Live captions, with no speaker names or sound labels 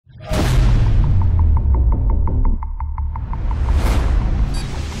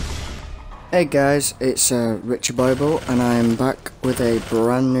Hey guys, it's Richiboyable and I am back with a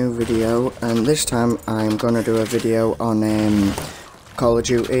brand new video, and this time I'm going to do a video on Call of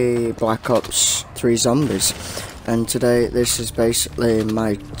Duty Black Ops 3 Zombies. And today this is basically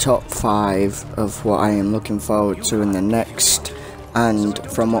my top 5 of what I am looking forward to in the next, and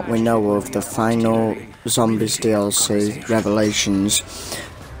from what we know of, the final Zombies DLC Revelations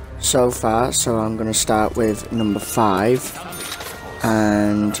so far. So I'm going to start with number 5.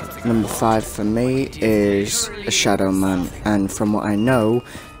 And number 5 for me is a Shadow Man, and from what I know,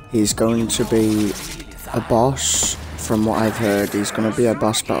 he's going to be a boss. From what I've heard, he's going to be a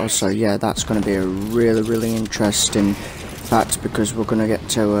boss battle, so yeah, that's going to be a really interesting fact, because we're going to get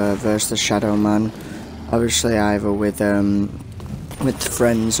to verse the Shadow Man, obviously either with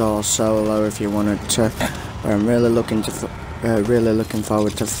friends or solo if you wanted to. But I'm really looking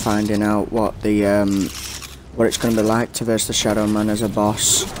forward to finding out what it's going to be like to verse the Shadow Man as a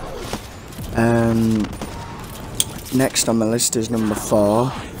boss. Next on my list is number 4,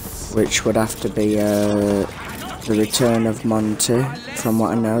 which would have to be the return of Monty. From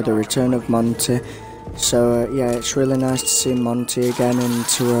what I know, the return of Monty. So yeah, it's really nice to see Monty again and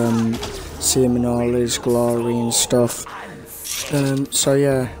to see him in all his glory and stuff. So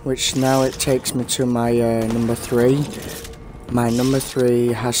yeah, which now it takes me to my number 3. My number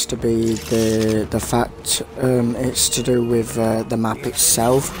 3 has to be the fact, it's to do with the map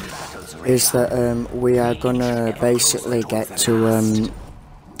itself, is that we are gonna basically get to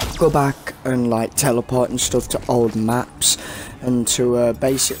go back and like teleport and stuff to old maps, and to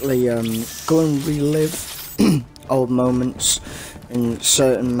basically go and relive old moments in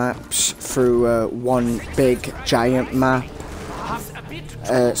certain maps through one big giant map.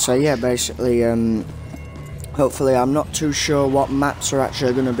 So yeah, basically hopefully, I'm not too sure what maps are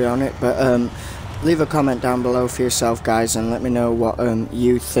actually going to be on it, but leave a comment down below for yourself, guys, and let me know what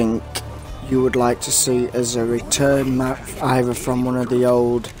you think you would like to see as a return map, either from one of the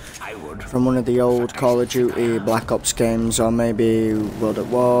old Call of Duty Black Ops games, or maybe World at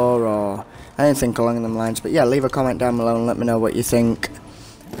War, or anything along them lines. But yeah, leave a comment down below and let me know what you think.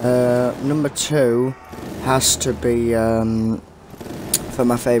 Number 2 has to be for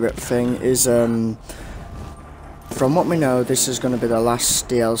my favourite thing is from what we know, this is going to be the last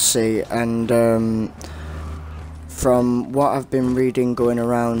DLC, and from what I've been reading going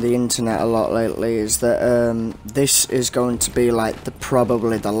around the internet a lot lately, is that this is going to be like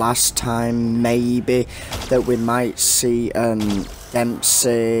probably the last time, maybe, that we might see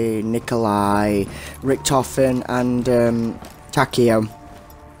Dempsey, Nikolai, Richtofen, and Takeo.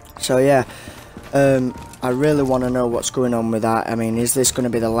 So yeah, I really want to know what's going on with that. I mean, is this going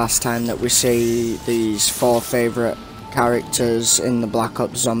to be the last time that we see these 4 favourite characters in the Black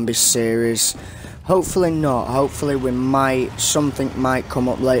Ops Zombies series? Hopefully not. Hopefully something might come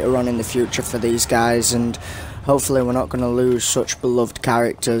up later on in the future for these guys, and hopefully we're not going to lose such beloved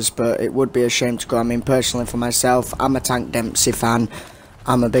characters, but it would be a shame to go. I mean, personally for myself, I'm a Tank Dempsey fan.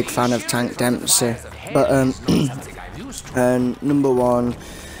 I'm a big fan of Tank Dempsey. But number 1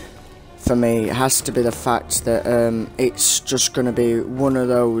 for me has to be the fact that it's just going to be one of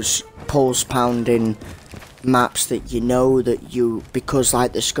those pulse pounding maps that you know that because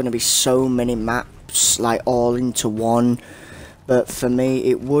like there's going to be so many maps like all into one. But for me,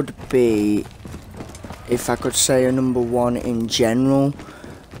 it would be, if I could say a number 1 in general,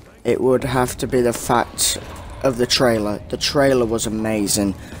 it would have to be the fact of the trailer. The trailer was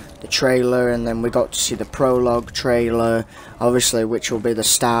amazing. The trailer, and then we got to see the prologue trailer, obviously, which will be the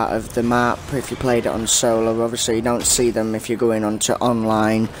start of the map if you played it on solo. Obviously you don't see them if you're going on to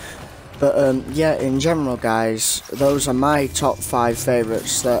online. But yeah, in general, guys, those are my top 5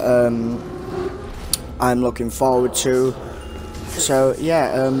 favourites that I'm looking forward to. So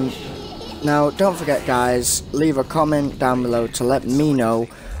yeah, now don't forget, guys, leave a comment down below to let me know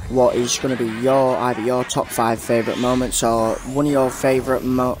what is going to be either your top 5 favourite moments, or one of your favourite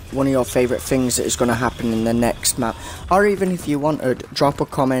things that is going to happen in the next map. Or even if you wanted, drop a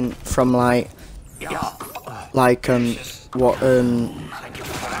comment from what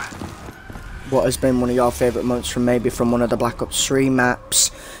has been one of your favourite moments from maybe from one of the Black Ops 3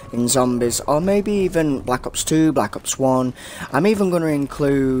 maps in Zombies, or maybe even Black Ops 2, Black Ops 1. I'm even going to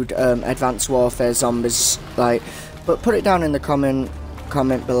include Advanced Warfare Zombies, but put it down in the comment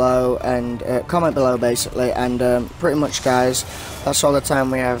below, and comment below basically. And pretty much, guys, that's all the time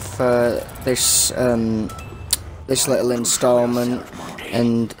we have for this little installment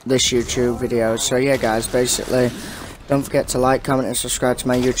and this YouTube video. So yeah, guys, basically, don't forget to like, comment and subscribe to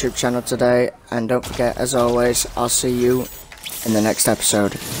my YouTube channel today, and don't forget, as always, I'll see you in the next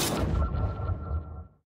episode.